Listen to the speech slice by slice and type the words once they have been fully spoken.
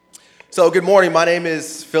So good morning, my name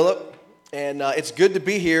is Philip, and it's good to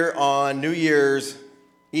be here on New Year's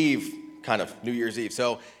Eve, New Year's Eve.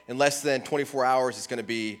 So in less than 24 hours, it's going to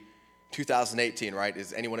be 2018, right?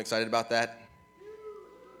 Is anyone excited about that?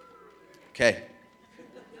 Okay.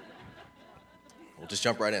 We'll just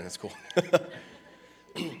jump right in, that's cool.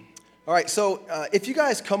 All right, so if you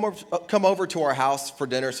guys come over to our house for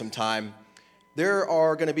dinner sometime, there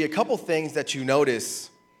are going to be a couple things that you notice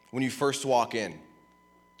when you first walk in.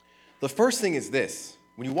 The first thing is this.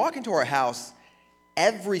 When you walk into our house,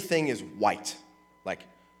 everything is white. Like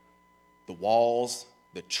the walls,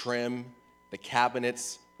 the trim, the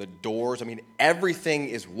cabinets, the doors. I mean, everything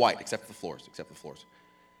is white except for the floors.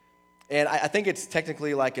 And I think it's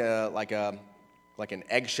technically like an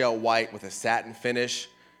eggshell white with a satin finish.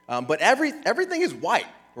 But everything is white,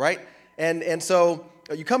 right? And so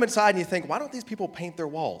you come inside and you think, why don't these people paint their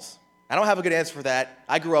walls? I don't have a good answer for that.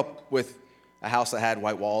 I grew up with a house that had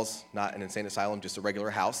white walls, not an insane asylum, just a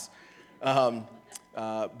regular house.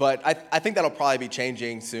 But I think that'll probably be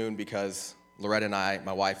changing soon because Loretta and I,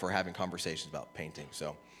 my wife, are having conversations about painting.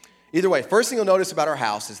 So either way, first thing you'll notice about our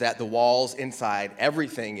house is that the walls inside,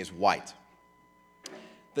 everything is white.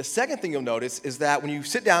 The second thing you'll notice is that when you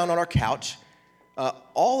sit down on our couch,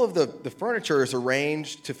 all of the furniture is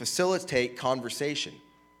arranged to facilitate conversation.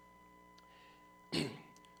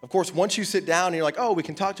 Of course, once you sit down and you're like, oh, we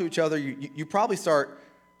can talk to each other, you probably start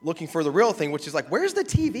looking for the real thing, which is like, where's the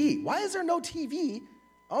TV? Why is there no TV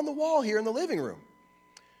on the wall here in the living room?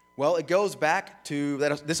 Well, it goes back to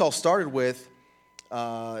that. This all started with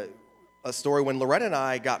a story when Loretta and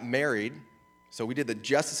I got married. So we did the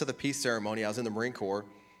Justice of the Peace ceremony. I was in the Marine Corps.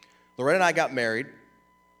 Loretta and I got married,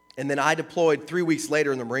 and then I deployed 3 weeks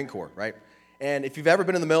later in the Marine Corps, right? And if you've ever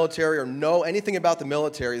been in the military or know anything about the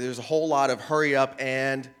military, there's a whole lot of hurry up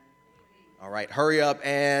and,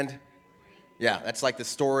 yeah, that's like the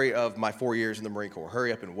story of my 4 years in the Marine Corps,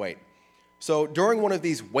 hurry up and wait. So during one of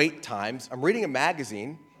these wait times, I'm reading a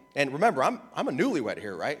magazine, and remember, I'm a newlywed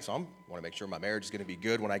here, right? So I want to make sure my marriage is going to be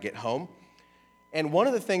good when I get home. And one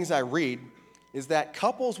of the things I read is that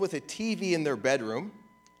couples with a TV in their bedroom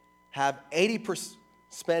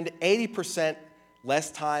spend 80%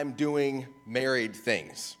 less time doing married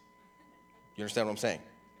things. You understand what I'm saying?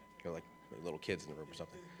 You're like little kids in the room or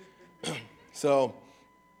something. So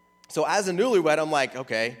as a newlywed, I'm like,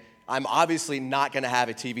 okay, I'm obviously not going to have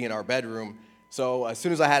a TV in our bedroom. So as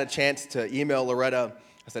soon as I had a chance to email Loretta,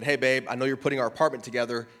 I said, hey, babe, I know you're putting our apartment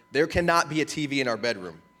together. There cannot be a TV in our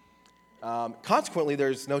bedroom. Consequently,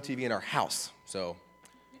 there's no TV in our house. So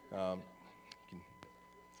you can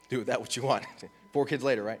do with that what you want. 4 kids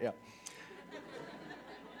later, right? Yeah.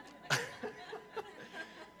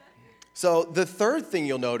 So the third thing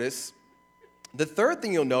you'll notice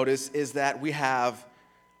is that we have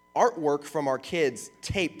artwork from our kids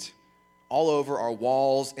taped all over our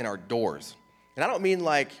walls and our doors. And I don't mean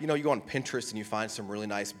like, you go on Pinterest and you find some really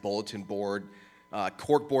nice bulletin board,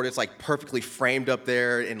 cork board. It's like perfectly framed up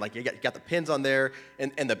there, and like you got the pins on there,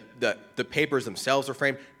 and the papers themselves are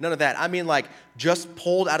framed. None of that. I mean like just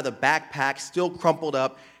pulled out of the backpack, still crumpled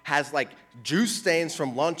up, has like juice stains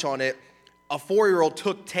from lunch on it. A 4-year-old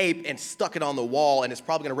took tape and stuck it on the wall, and it's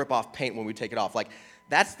probably going to rip off paint when we take it off. Like,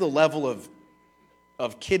 that's the level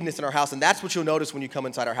of kidness in our house, and that's what you'll notice when you come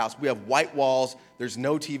inside our house. We have white walls, there's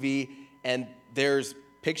no TV, and there's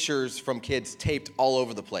pictures from kids taped all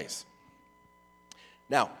over the place.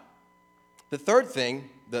 Now, the third thing,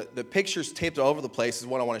 the pictures taped all over the place, is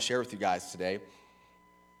what I want to share with you guys today.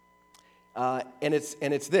 And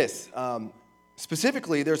it's this.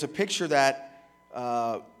 Specifically, there's a picture that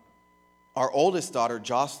our oldest daughter,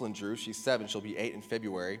 Jocelyn, drew. She's 7. She'll be 8 in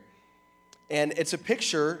February. And it's a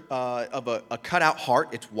picture of a cutout heart.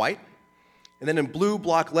 It's white. And then in blue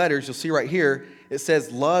block letters, you'll see right here, it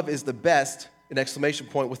says, love is the best, an exclamation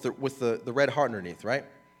point with the red heart underneath, right?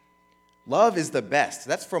 Love is the best.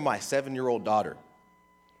 That's from my 7-year-old daughter.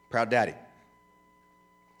 Proud daddy.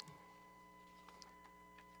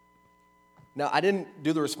 Now, I didn't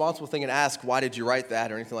do the responsible thing and ask, why did you write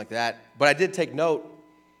that or anything like that? But I did take note,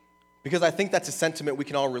 because I think that's a sentiment we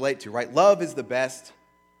can all relate to, right? Love is the best.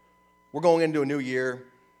 We're going into a new year.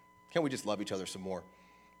 Can't we just love each other some more?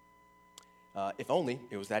 If only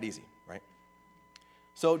it was that easy, right?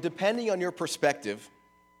 So depending on your perspective,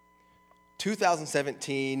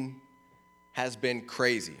 2017 has been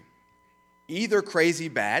crazy. Either crazy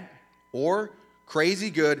bad or crazy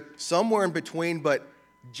good, somewhere in between, but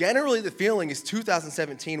generally the feeling is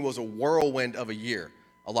 2017 was a whirlwind of a year.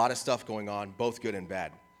 A lot of stuff going on, both good and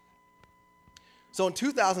bad. So in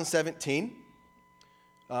 2017,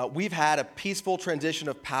 we've had a peaceful transition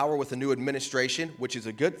of power with a new administration, which is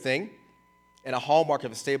a good thing. and a hallmark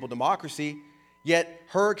of a stable democracy, yet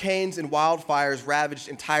hurricanes and wildfires ravaged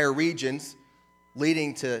entire regions,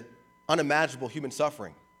 leading to unimaginable human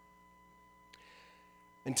suffering.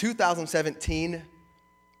 In 2017,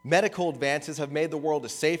 medical advances have made the world a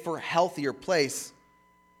safer, healthier place,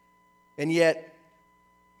 and yet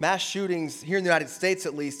mass shootings, here in the United States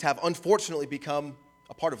at least, have unfortunately become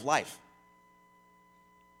a part of life.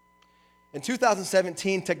 In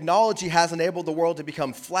 2017, technology has enabled the world to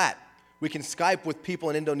become flat. We can Skype with people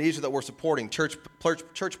in Indonesia that we're supporting, church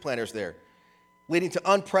planners there, leading to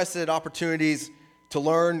unprecedented opportunities to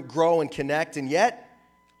learn, grow, and connect. And yet,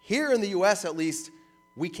 here in the U.S. at least,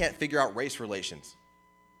 we can't figure out race relations.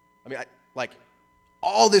 I mean,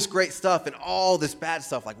 all this great stuff and all this bad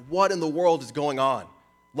stuff, what in the world is going on?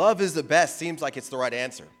 Love is the best seems like it's the right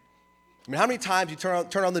answer. I mean, how many times you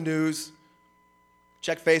turn on the news,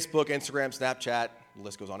 check Facebook, Instagram, Snapchat, the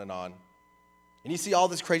list goes on, and you see all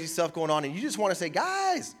this crazy stuff going on, and you just want to say,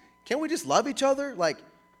 guys, can't we just love each other?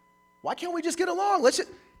 Why can't we just get along?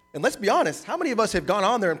 And let's be honest, how many of us have gone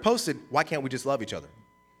on there and posted, why can't we just love each other?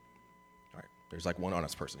 All right, there's one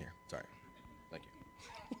honest person here. Sorry. Thank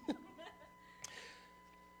you.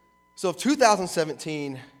 So if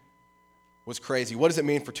 2017 was crazy, what does it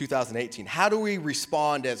mean for 2018? How do we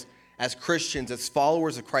respond as Christians, as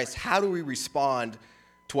followers of Christ? How do we respond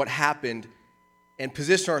to what happened and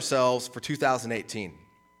position ourselves for 2018?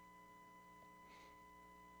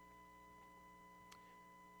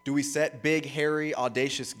 Do we set big, hairy,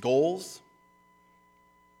 audacious goals,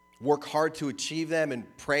 work hard to achieve them, and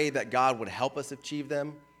pray that God would help us achieve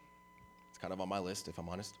them? It's kind of on my list, if I'm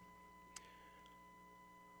honest.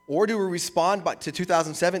 Or do we respond to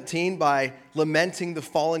 2017 by lamenting the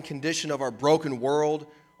fallen condition of our broken world,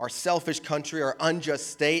 our selfish country, our unjust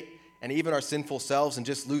state, and even our sinful selves, and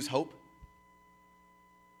just lose hope?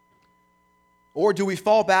 Or do we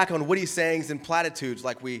fall back on witty sayings and platitudes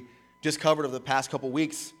like we just covered over the past couple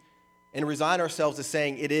weeks and resign ourselves to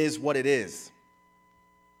saying it is what it is?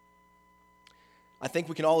 I think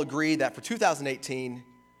we can all agree that for 2018,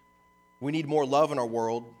 we need more love in our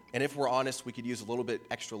world, and if we're honest, we could use a little bit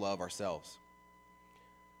extra love ourselves.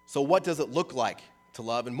 So what does it look like to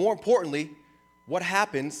love? And more importantly, what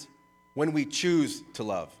happens when we choose to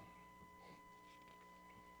love?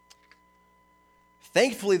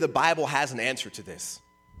 Thankfully, the Bible has an answer to this.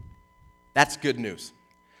 That's good news.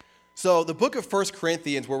 So the book of 1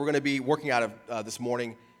 Corinthians, where we're going to be working out of this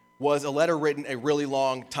morning, was a letter written a really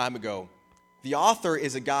long time ago. The author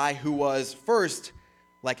is a guy who was first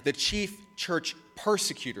the chief church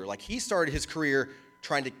persecutor. He started his career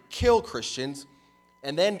trying to kill Christians,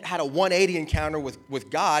 and then had a 180 encounter with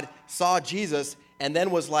God, saw Jesus, and then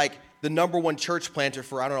was the number one church planter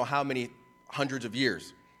for I don't know how many hundreds of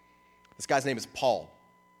years. This guy's name is Paul.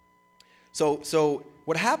 So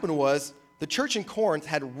what happened was the church in Corinth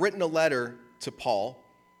had written a letter to Paul,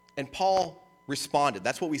 and Paul responded.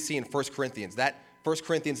 That's what we see in 1 Corinthians. That 1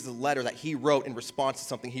 Corinthians is a letter that he wrote in response to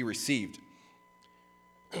something he received.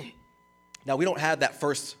 Now, we don't have that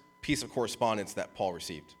first piece of correspondence that Paul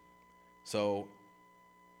received, so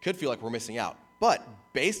could feel like we're missing out. But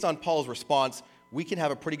based on Paul's response, we can have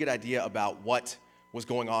a pretty good idea about what was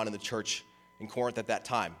going on in the church in Corinth at that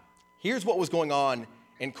time. Here's what was going on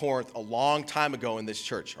in Corinth a long time ago in this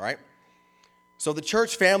church, all right? So the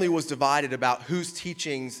church family was divided about whose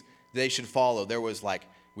teachings they should follow. There was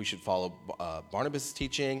we should follow Barnabas'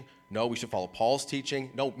 teaching. No, we should follow Paul's teaching.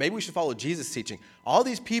 No, maybe we should follow Jesus' teaching. All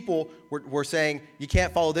these people were saying, you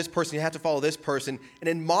can't follow this person, you have to follow this person. And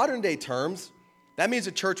in modern day terms, that means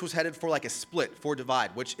the church was headed for a split, for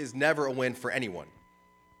divide, which is never a win for anyone.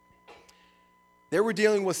 They were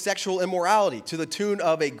dealing with sexual immorality to the tune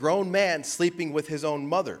of a grown man sleeping with his own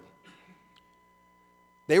mother.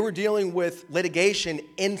 They were dealing with litigation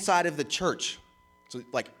inside of the church. So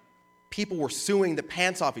people were suing the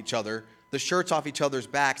pants off each other, the shirts off each other's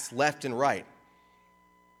backs, left and right.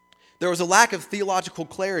 There was a lack of theological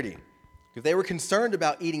clarity because they were concerned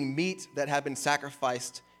about eating meat that had been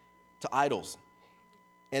sacrificed to idols.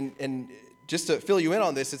 And just to fill you in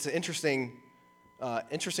on this, it's an interesting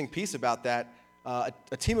piece about that. A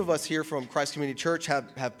team of us here from Christ Community Church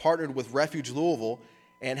have partnered with Refuge Louisville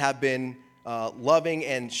and have been loving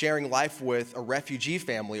and sharing life with a refugee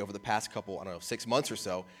family over the past couple, 6 months or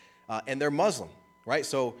so. And they're Muslim, right?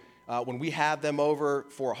 So when we have them over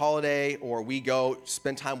for a holiday or we go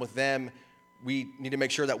spend time with them, we need to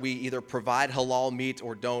make sure that we either provide halal meat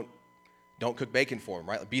or don't cook bacon for them,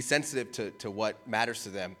 right? Be sensitive to what matters to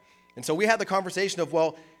them. And so we had the conversation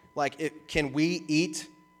of, can we eat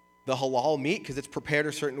the halal meat because it's prepared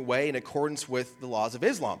a certain way in accordance with the laws of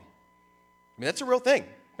Islam? I mean, that's a real thing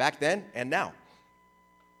back then and now.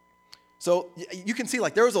 So you can see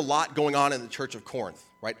like there was a lot going on in the church of Corinth,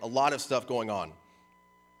 right? A lot of stuff going on.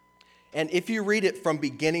 And if you read it from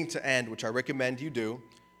beginning to end, which I recommend you do,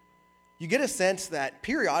 you get a sense that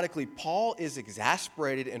periodically Paul is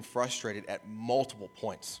exasperated and frustrated at multiple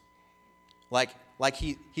points. Like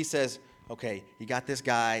he says, okay, you got this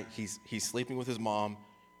guy, he's sleeping with his mom,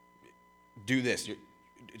 do this.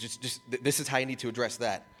 Just this is how you need to address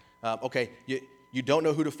that. Okay, you don't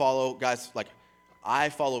know who to follow, guys. Like, I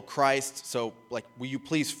follow Christ, so like, will you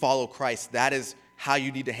please follow Christ? That is how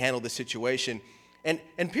you need to handle the situation. And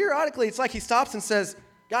periodically, it's like he stops and says,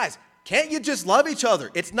 guys, can't you just love each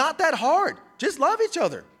other? It's not that hard. Just love each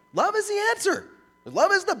other. Love is the answer.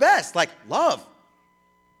 Love is the best. Like, love.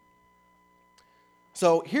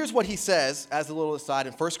 So here's what he says as a little aside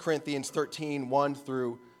in 1 Corinthians 13, 1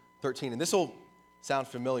 through 13. And this will sound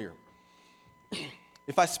familiar.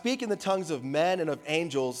 If I speak in the tongues of men and of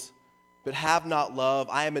angels, but have not love,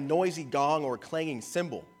 I am a noisy gong or a clanging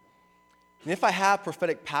cymbal. And if I have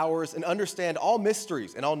prophetic powers and understand all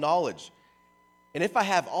mysteries and all knowledge, and if I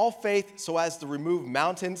have all faith so as to remove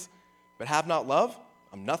mountains, but have not love,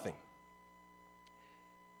 I'm nothing.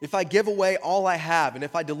 If I give away all I have, and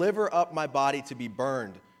if I deliver up my body to be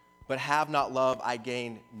burned, but have not love, I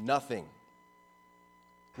gain nothing.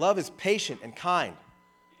 Love is patient and kind.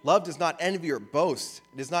 Love does not envy or boast.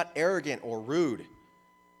 It is not arrogant or rude.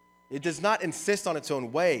 It does not insist on its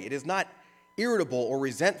own way. It is not irritable or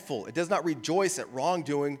resentful. It does not rejoice at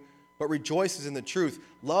wrongdoing, but rejoices in the truth.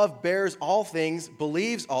 Love bears all things,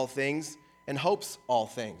 believes all things, and hopes all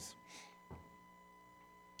things.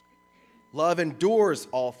 Love endures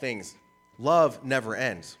all things. Love never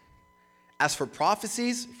ends. As for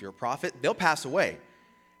prophecies, if you're a prophet, they'll pass away.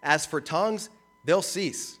 As for tongues, they'll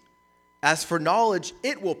cease. As for knowledge,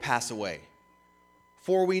 it will pass away.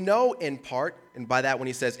 For we know in part, and by that when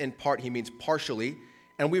he says in part, he means partially,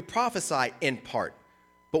 and we prophesy in part.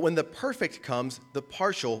 But when the perfect comes, the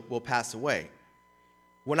partial will pass away.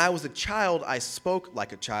 When I was a child, I spoke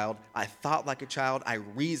like a child, I thought like a child, I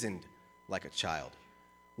reasoned like a child.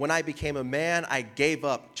 When I became a man, I gave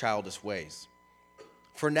up childish ways.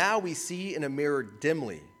 For now we see in a mirror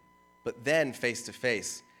dimly, but then face to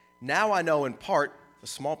face. Now I know in part, a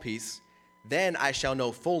small piece, then I shall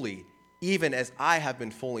know fully, even as I have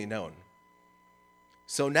been fully known.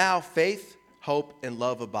 So now faith, hope, and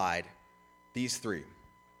love abide, these three.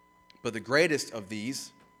 But the greatest of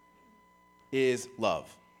these is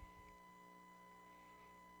love.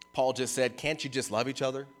 Paul just said, can't you just love each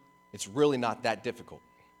other? It's really not that difficult.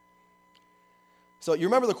 So you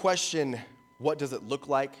remember the question, what does it look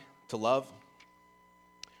like to love?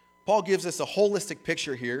 Paul gives us a holistic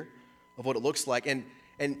picture here of what it looks like. And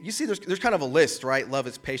you see there's kind of a list, right? Love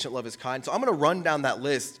is patient, love is kind. So I'm going to run down that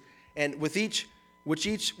list. And with each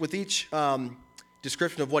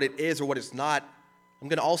description of what it is or what it's not, I'm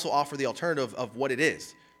going to also offer the alternative of what it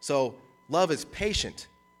is. So love is patient,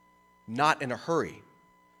 not in a hurry.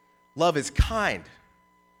 Love is kind,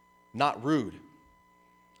 not rude.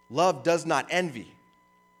 Love does not envy,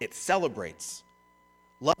 it celebrates.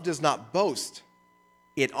 Love does not boast,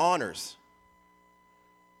 it honors.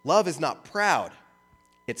 Love is not proud,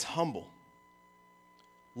 it's humble.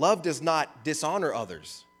 Love does not dishonor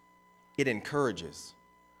others, it encourages.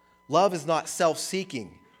 Love is not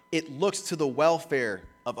self-seeking, it looks to the welfare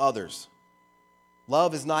of others.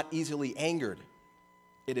 Love is not easily angered,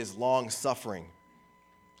 it is long-suffering.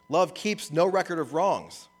 Love keeps no record of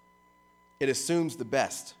wrongs, it assumes the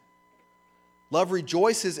best. Love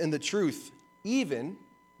rejoices in the truth, even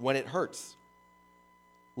when it hurts.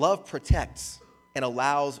 Love protects and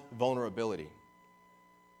allows vulnerability.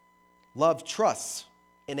 Love trusts,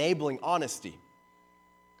 enabling honesty.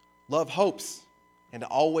 Love hopes and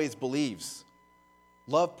always believes.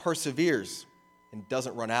 Love perseveres and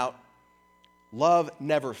doesn't run out. Love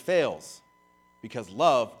never fails because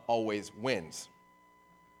love always wins.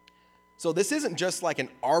 So this isn't just like an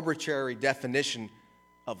arbitrary definition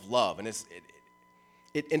of love. And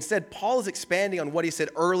instead, Paul is expanding on what he said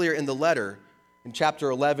earlier in the letter in chapter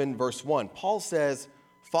 11, verse 1. Paul says,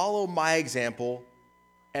 follow my example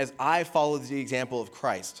as I follow the example of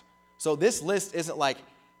Christ. So this list isn't like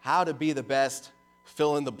how to be the best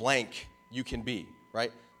fill in the blank you can be,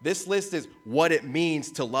 right? This list is what it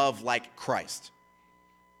means to love like Christ.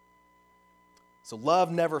 So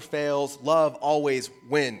love never fails, love always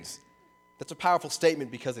wins. That's a powerful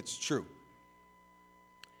statement because it's true.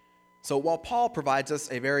 So while Paul provides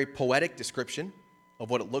us a very poetic description of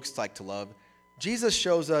what it looks like to love, Jesus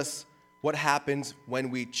shows us what happens when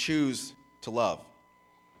we choose to love.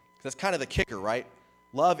 That's kind of the kicker, right?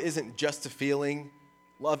 Love isn't just a feeling.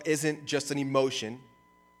 Love isn't just an emotion.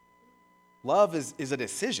 Love is a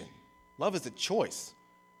decision. Love is a choice.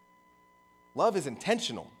 Love is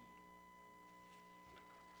intentional.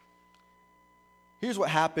 Here's what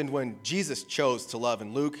happened when Jesus chose to love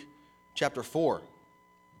in Luke chapter 4.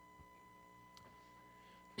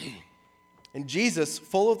 And Jesus,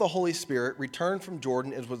 full of the Holy Spirit, returned from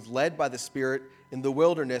Jordan and was led by the Spirit in the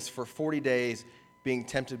wilderness for 40 days, being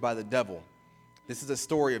tempted by the devil. This is a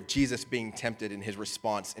story of Jesus being tempted in his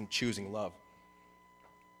response and choosing love.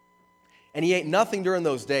 And he ate nothing during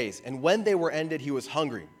those days, and when they were ended, he was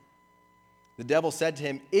hungry. The devil said to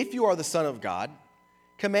him, "If you are the Son of God,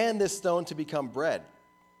 command this stone to become bread."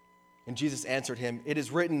 And Jesus answered him, "It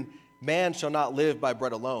is written, man shall not live by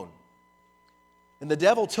bread alone." And the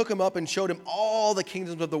devil took him up and showed him all the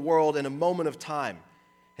kingdoms of the world in a moment of time,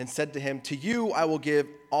 and said to him, "To you I will give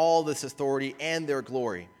all this authority and their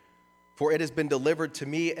glory, for it has been delivered to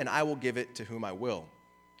me, and I will give it to whom I will.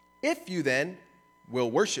 If you then will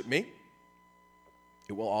worship me,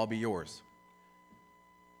 it will all be yours."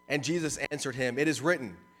 And Jesus answered him, "It is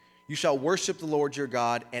written, you shall worship the Lord your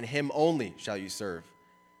God, and him only shall you serve."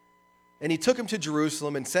 And he took him to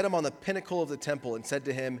Jerusalem and set him on the pinnacle of the temple and said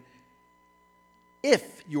to him,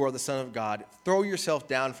 "If you are the Son of God, throw yourself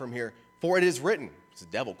down from here, for it is written," it's the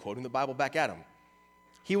devil quoting the Bible back at him,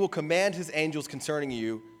 "He will command his angels concerning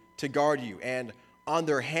you to guard you, and on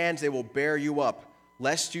their hands they will bear you up,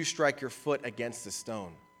 lest you strike your foot against a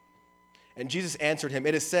stone." And Jesus answered him,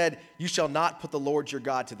 "It is said, you shall not put the Lord your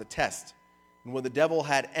God to the test." And when the devil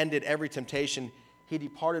had ended every temptation, he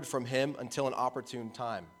departed from him until an opportune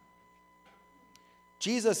time.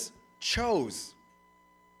 Jesus chose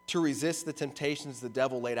to resist the temptations the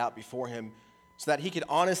devil laid out before him so that he could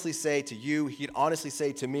honestly say to you, he could honestly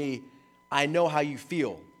say to me, "I know how you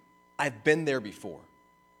feel. I've been there before."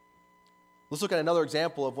 Let's look at another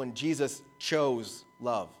example of when Jesus chose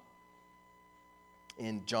love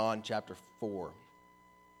in John chapter 4.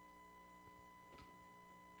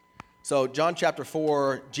 So John chapter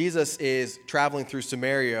 4, Jesus is traveling through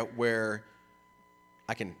Samaria where,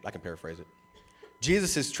 I can paraphrase it.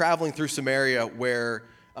 Jesus is traveling through Samaria where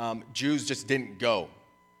Jews just didn't go.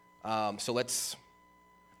 Anybody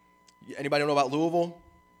know about Louisville?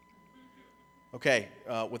 Okay,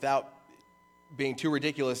 without being too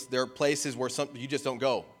ridiculous, there are places where you just don't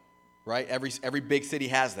go, right? Every big city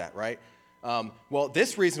has that, right? Well,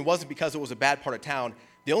 this reason wasn't because it was a bad part of town.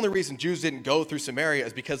 The only reason Jews didn't go through Samaria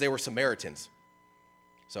is because they were Samaritans.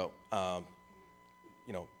 So,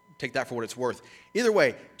 take that for what it's worth. Either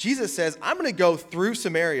way, Jesus says, I'm going to go through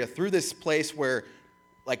Samaria, through this place where,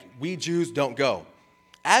 we Jews don't go.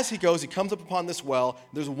 As he goes, he comes up upon this well.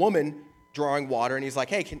 There's a woman drawing water, and he's like,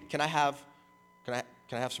 "Hey, can I have some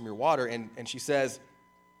of your water?" And she says,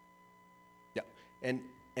 "Yeah." And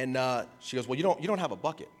she goes, "Well, you don't have a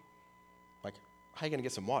bucket. How are you going to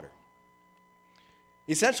get some water?"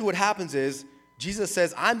 Essentially what happens is Jesus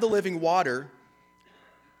says, "I'm the living water,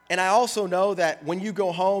 and I also know that when you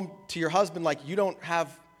go home to your husband, you don't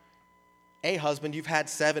have a husband, you've had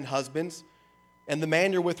 7 husbands, and the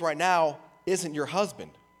man you're with right now isn't your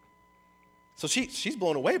husband." So she's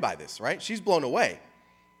blown away by this, right? She's blown away.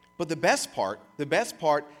 But the best part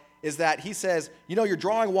is that he says, you're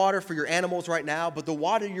drawing water for your animals right now, but the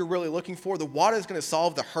water you're really looking for, the water is going to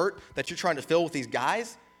solve the hurt that you're trying to fill with these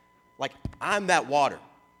guys. I'm that water.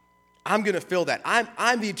 I'm going to fill that.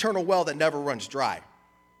 I'm the eternal well that never runs dry.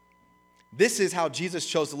 This is how Jesus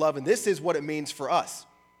chose to love, and this is what it means for us.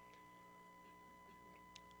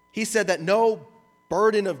 He said that no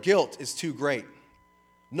burden of guilt is too great.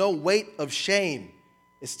 No weight of shame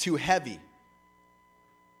is too heavy.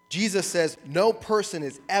 Jesus says no person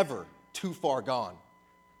is ever too far gone.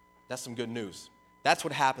 That's some good news. That's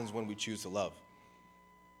what happens when we choose to love.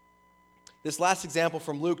 This last example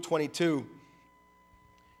from Luke 22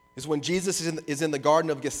 is when Jesus is in the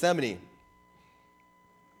Garden of Gethsemane,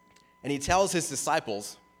 and he tells his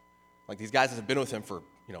disciples, these guys that have been with him for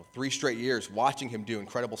 3 straight years, watching him do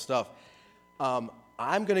incredible stuff, I'm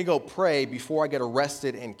going to go pray before I get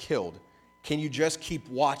arrested and killed. Can you just keep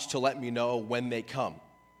watch to let me know when they come?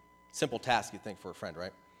 Simple task, you'd think, for a friend,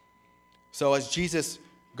 right? So as Jesus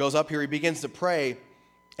goes up here, he begins to pray,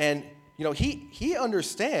 and he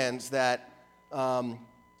understands that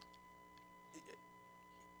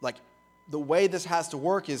the way this has to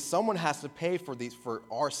work is someone has to pay for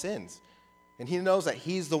our sins. And he knows that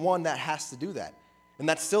he's the one that has to do that. And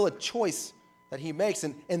that's still a choice that he makes.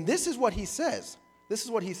 And this is what he says. This is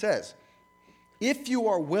what he says. "If you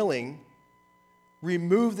are willing,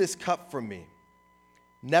 remove this cup from me.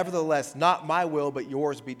 Nevertheless, not my will, but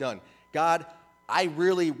yours be done." God, I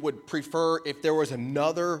really would prefer if there was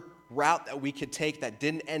another route that we could take that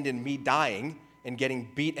didn't end in me dying and getting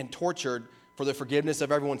beat and tortured for the forgiveness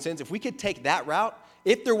of everyone's sins, if we could take that route,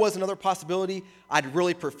 if there was another possibility, I'd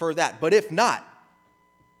really prefer that. But if not,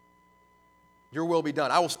 your will be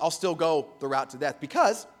done. I'll still go the route to death,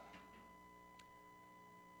 because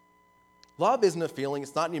love isn't a feeling.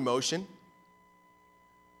 It's not an emotion.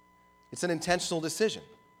 It's an intentional decision.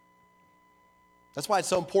 That's why it's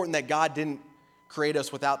so important that God didn't create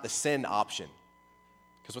us without the sin option,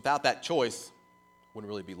 because without that choice, it wouldn't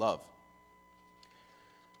really be love.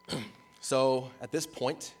 So at this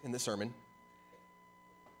point in the sermon,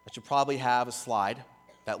 I should probably have a slide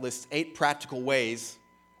that lists 8 practical ways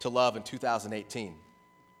to love in 2018.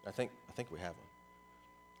 I think we have one.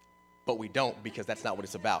 But we don't, because that's not what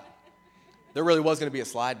it's about. There really was going to be a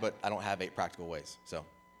slide, but I don't have 8 practical ways. So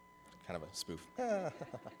kind of a spoof.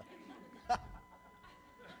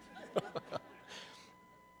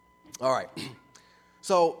 All right.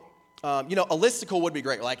 So, a listicle would be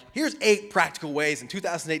great. Like, here's 8 practical ways in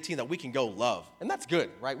 2018 that we can go love. And that's good,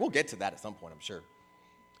 right? We'll get to that at some point, I'm sure.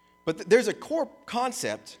 But there's a core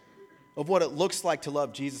concept of what it looks like to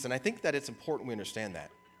love Jesus, and I think that it's important we understand that.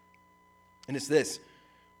 And it's this: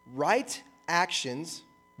 right actions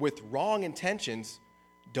with wrong intentions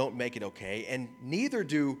don't make it okay, and neither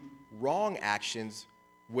do wrong actions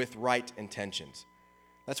with right intentions.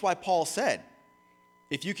 That's why Paul said,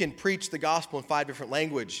 if you can preach the gospel in 5 different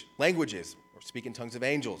languages, or speak in tongues of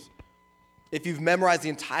angels, if you've memorized the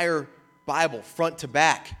entire Bible front to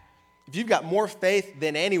back, if you've got more faith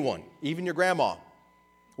than anyone, even your grandma,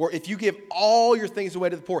 or if you give all your things away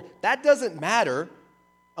to the poor, that doesn't matter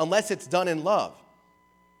unless it's done in love.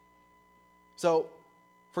 So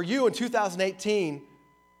for you in 2018,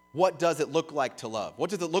 what does it look like to love? What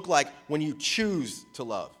does it look like when you choose to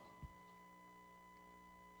love?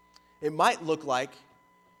 It might look like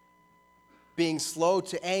being slow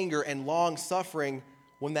to anger and long-suffering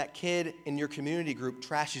when that kid in your community group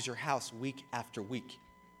trashes your house week after week.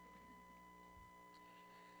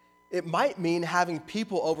 It might mean having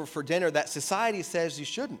people over for dinner that society says you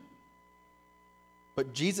shouldn't.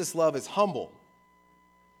 But Jesus' love is humble.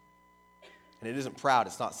 And it isn't proud.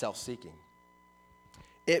 It's not self-seeking.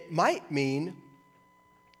 It might mean,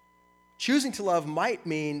 choosing to love might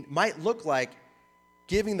look like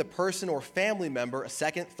giving the person or family member a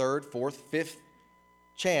second, third, fourth, fifth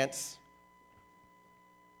chance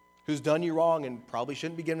who's done you wrong and probably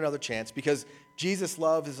shouldn't be given another chance, because Jesus'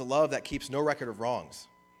 love is a love that keeps no record of wrongs.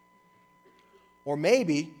 Or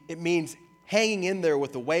maybe it means hanging in there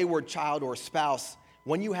with a wayward child or spouse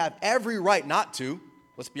when you have every right not to,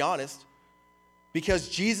 let's be honest, because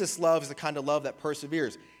Jesus' love is the kind of love that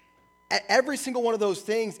perseveres. Every single one of those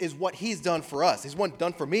things is what he's done for us. He's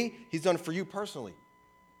done for me, he's done for you personally.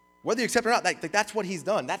 Whether you accept it or not, that's what he's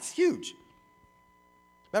done. That's huge.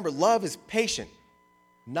 Remember, love is patient,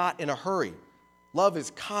 not in a hurry. Love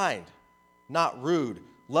is kind, not rude.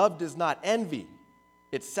 Love does not envy,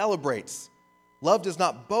 it celebrates. Love does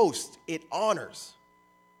not boast, it honors.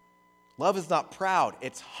 Love is not proud,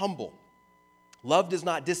 it's humble. Love does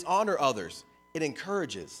not dishonor others, it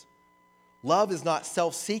encourages. Love is not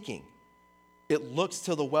self-seeking, it looks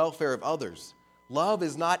to the welfare of others. Love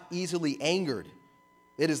is not easily angered,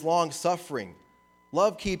 it is long-suffering.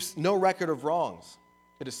 Love keeps no record of wrongs,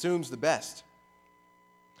 it assumes the best.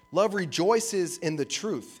 Love rejoices in the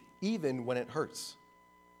truth, even when it hurts.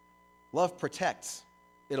 Love protects,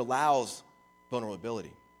 it allows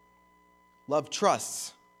vulnerability. Love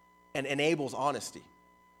trusts and enables honesty.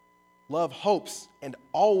 Love hopes and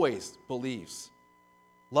always believes.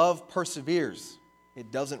 Love perseveres, it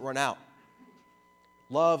doesn't run out.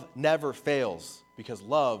 Love never fails, because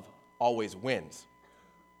love always wins.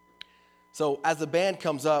 So as the band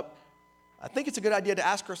comes up, I think it's a good idea to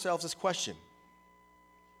ask ourselves this question: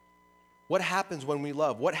 what happens when we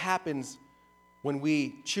love? What happens when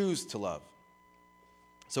we choose to love?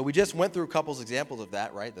 So we just went through a couple of examples of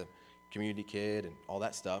that, right? The community kid and all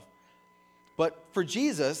that stuff. But for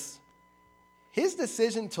Jesus, his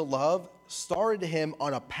decision to love started him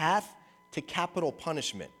on a path to capital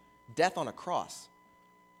punishment, death on a cross.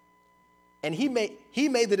 And he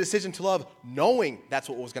made the decision to love knowing that's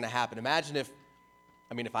what was going to happen. Imagine if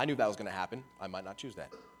I knew that was going to happen, I might not choose that,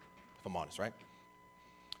 if I'm honest, right?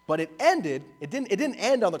 But it didn't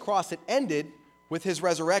end on the cross, it ended with his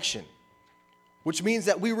resurrection, which means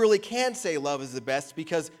that we really can say love is the best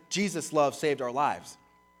because Jesus' love saved our lives.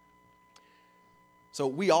 So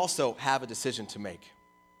we also have a decision to make.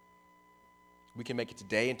 We can make it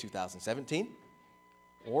today in 2017,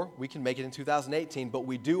 or we can make it in 2018, but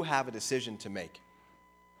we do have a decision to make.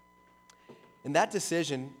 And that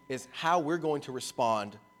decision is how we're going to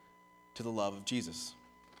respond to the love of Jesus.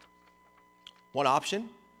 One option,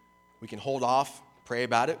 we can hold off pray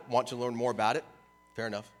about it, want to learn more about it. Fair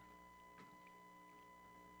enough.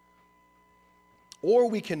 Or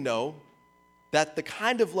we can know that the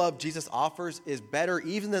kind of love Jesus offers is better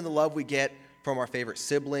even than the love we get from our favorite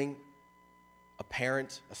sibling, a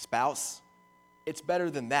parent, a spouse. It's better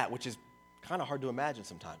than that, which is kind of hard to imagine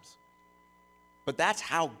sometimes. But that's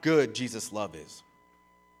how good Jesus' love is.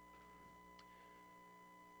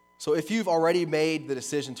 So if you've already made the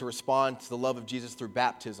decision to respond to the love of Jesus through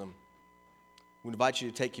baptism, we invite you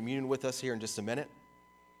to take communion with us here in just a minute.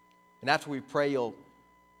 And after we pray, you'll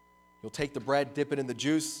take the bread, dip it in the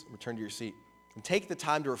juice, and return to your seat. And take the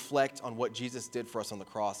time to reflect on what Jesus did for us on the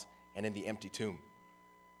cross and in the empty tomb.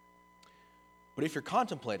 But if you're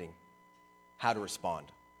contemplating how to respond,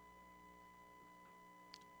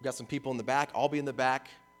 we've got some people in the back. I'll be in the back.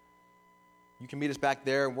 You can meet us back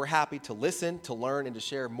there, and we're happy to listen, to learn, and to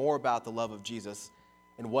share more about the love of Jesus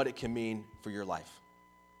and what it can mean for your life.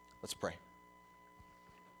 Let's pray.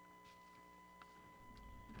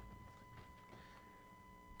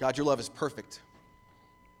 God, your love is perfect.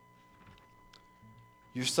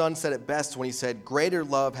 Your Son said it best when he said, "Greater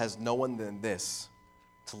love has no one than this,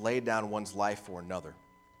 to lay down one's life for another."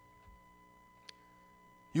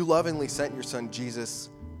 You lovingly sent your Son Jesus,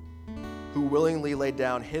 who willingly laid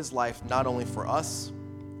down his life not only for us,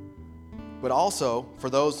 but also for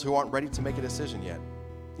those who aren't ready to make a decision yet,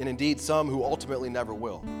 and indeed some who ultimately never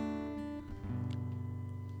will.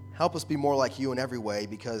 Help us be more like you in every way,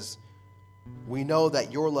 because we know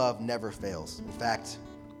that your love never fails. In fact,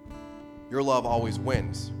 your love always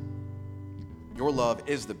wins. Your love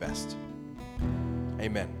is the best.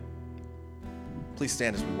 Amen. Please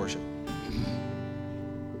stand as we worship.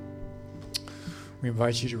 We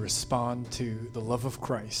invite you to respond to the love of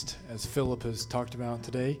Christ, as Philip has talked about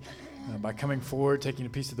today, by coming forward, taking a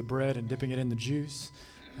piece of the bread and dipping it in the juice,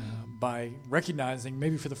 by recognizing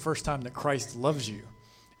maybe for the first time that Christ loves you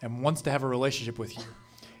and wants to have a relationship with you,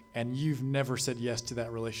 and you've never said yes to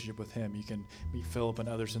that relationship with him. You can meet Philip and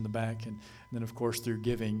others in the back, and then, of course, through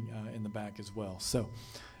giving in the back as well. So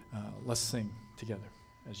let's sing together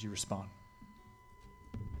as you respond.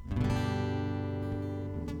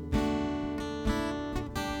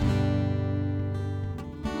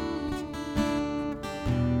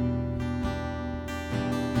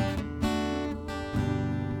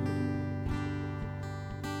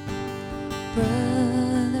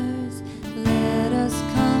 Brothers, let us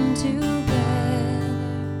come together,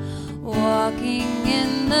 walking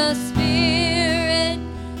in the Spirit.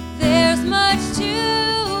 There's much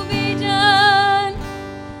to be done.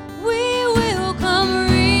 We will come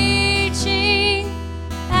reaching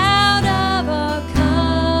out of our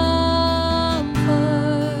comfort,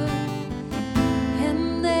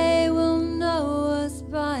 and they will know us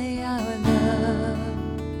by our love.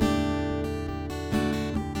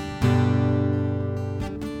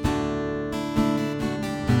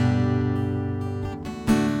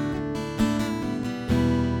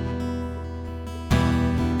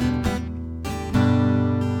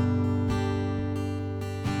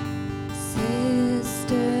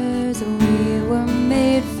 Sisters, we were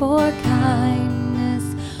made for kindness.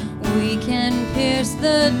 We can pierce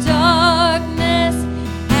the darkness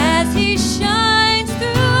as he shines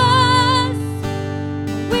through us.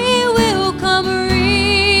 We will come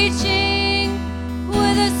reaching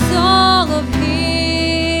with a song of healing,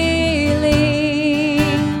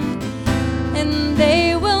 and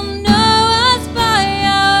they will know us by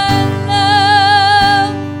our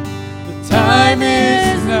love. The time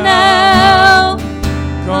is now.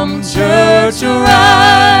 Come, church,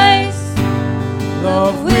 Rise,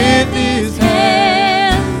 love with his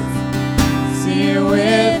hands, see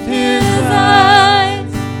with his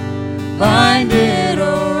eyes, bind it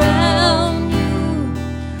around you,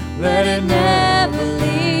 let it never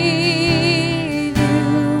leave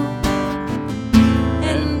you,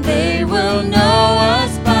 and they will know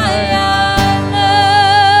us by our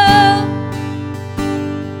love.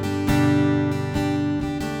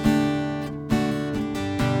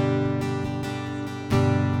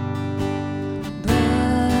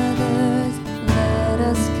 Brothers, let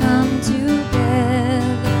us come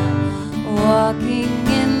together, walking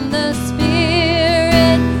in the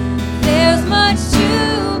Spirit. There's much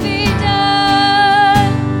to be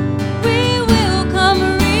done. We will come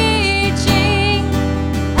reaching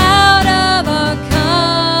out of our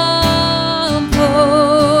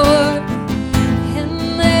comfort, and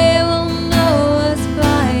they will know us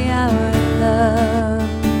by our love.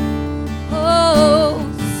 Oh,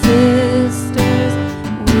 sisters,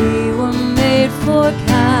 we were made for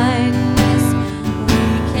kindness. We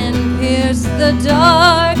can pierce the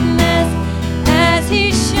darkness as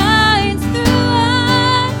he shines through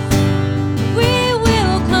us. We will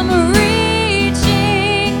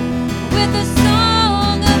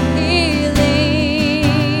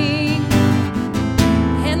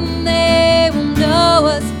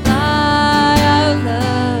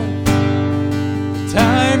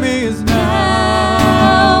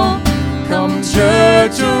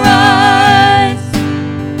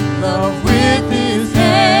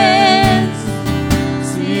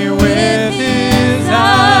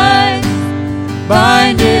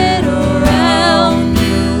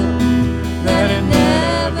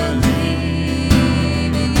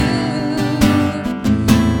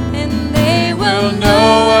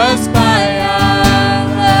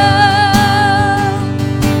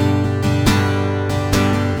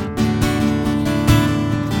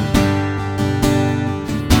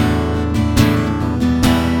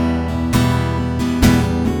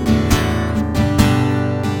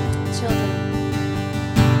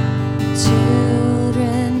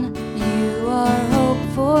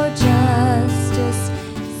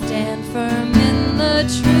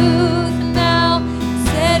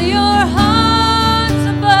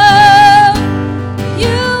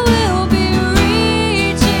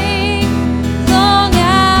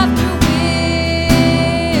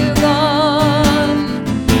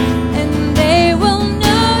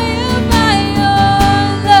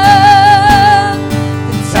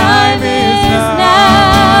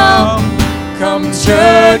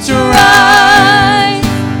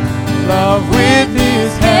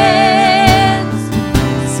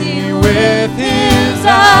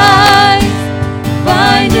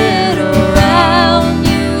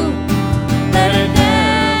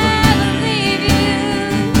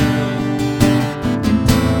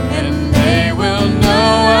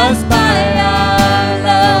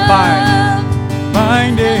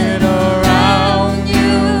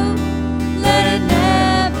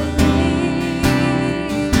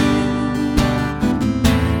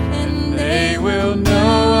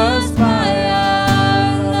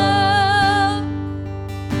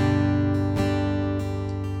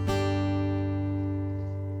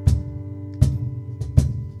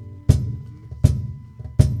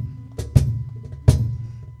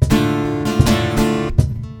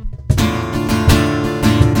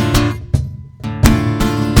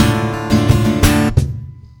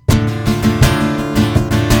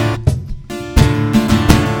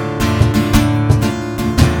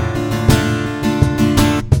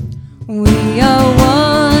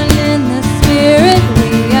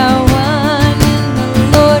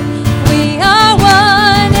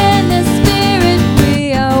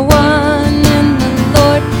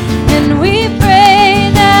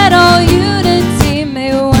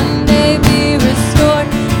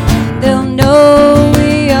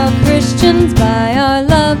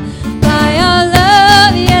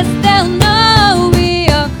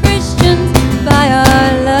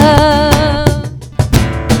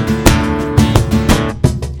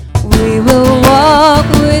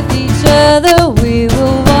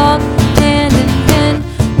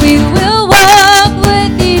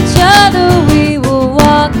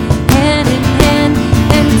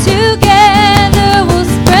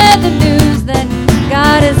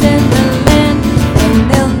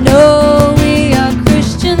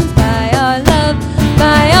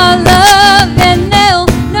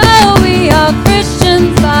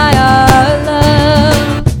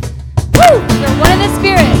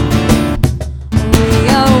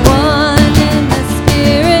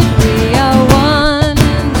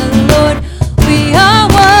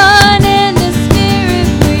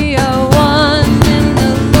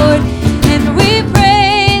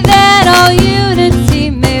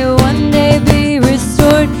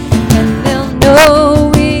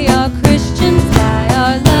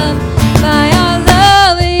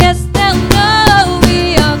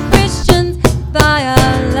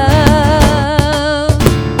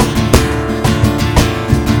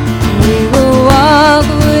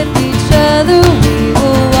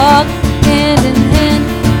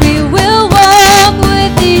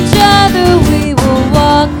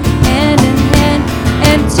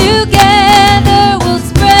Together we'll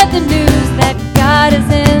spread the news that God is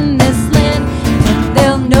in this land, and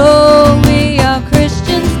they'll know we are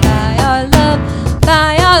Christians by our love,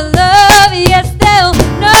 by our love. Yes, they'll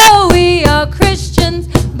know we are Christians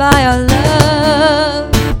by our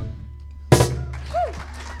love.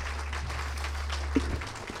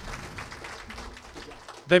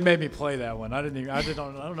 They made me play that one. I don't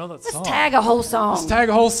know that song. Let's tag a whole song. Let's tag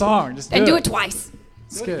a whole song. Just and do it twice.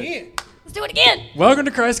 It's good. Let's do it again. Welcome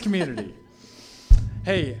to Christ Community.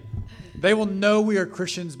 Hey, they will know we are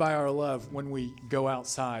Christians by our love when we go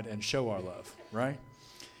outside and show our love, right?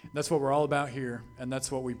 That's what we're all about here, and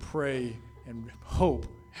that's what we pray and hope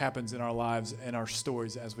happens in our lives and our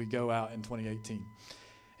stories as we go out in 2018.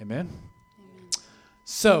 Amen?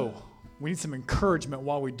 So, we need some encouragement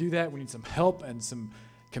while we do that. We need some help and some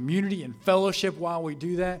community and fellowship while we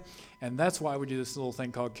do that. And that's why we do this little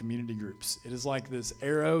thing called community groups. It is like this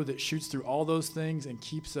arrow that shoots through all those things and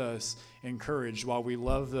keeps us encouraged while we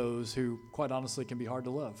love those who, quite honestly, can be hard to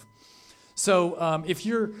love. So if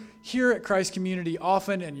you're here at Christ Community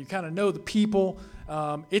often and you kind of know the people,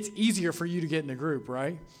 it's easier for you to get in a group,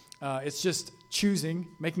 right? It's just choosing,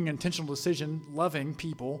 making an intentional decision, loving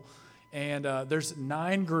people. And there's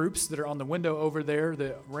 9 groups that are on the window over there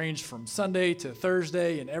that range from Sunday to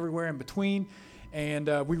Thursday and everywhere in between. And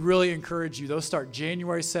we really encourage you. Those start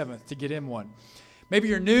January 7th to get in one. Maybe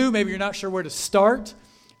you're new. Maybe you're not sure where to start.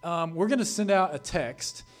 We're going to send out a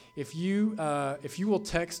text. If you will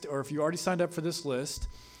text, or if you already signed up for this list,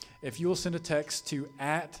 if you will send a text to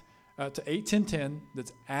 81010,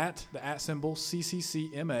 that's at the @ symbol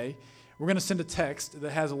CCCMA, we're going to send a text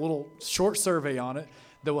that has a little short survey on it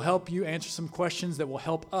that will help you answer some questions that will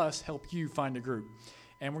help us help you find a group.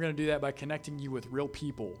 And we're going to do that by connecting you with real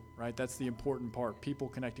people, right? That's the important part, people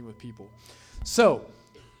connecting with people. So,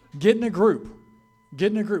 get in a group.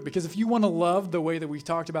 Get in a group, because if you want to love the way that we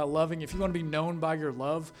talked about loving, if you want to be known by your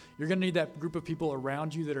love, you're going to need that group of people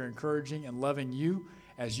around you that are encouraging and loving you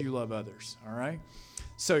as you love others, all right?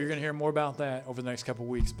 So you're going to hear more about that over the next couple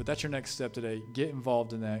weeks, but that's your next step today. Get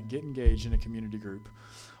involved in that. Get engaged in a community group.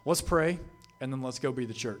 Let's pray, and then let's go be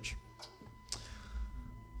the church.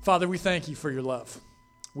 Father, we thank you for your love.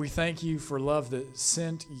 We thank you for love that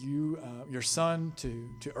sent you, your son,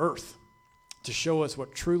 to earth to show us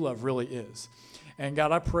what true love really is. And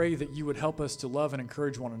God, I pray that you would help us to love and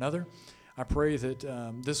encourage one another. I pray that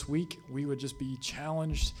this week we would just be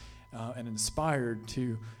challenged and inspired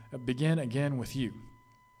to begin again with you,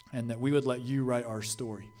 and that we would let you write our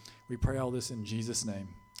story. We pray all this in Jesus' name.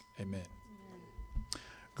 Amen.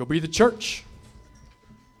 Go be the church.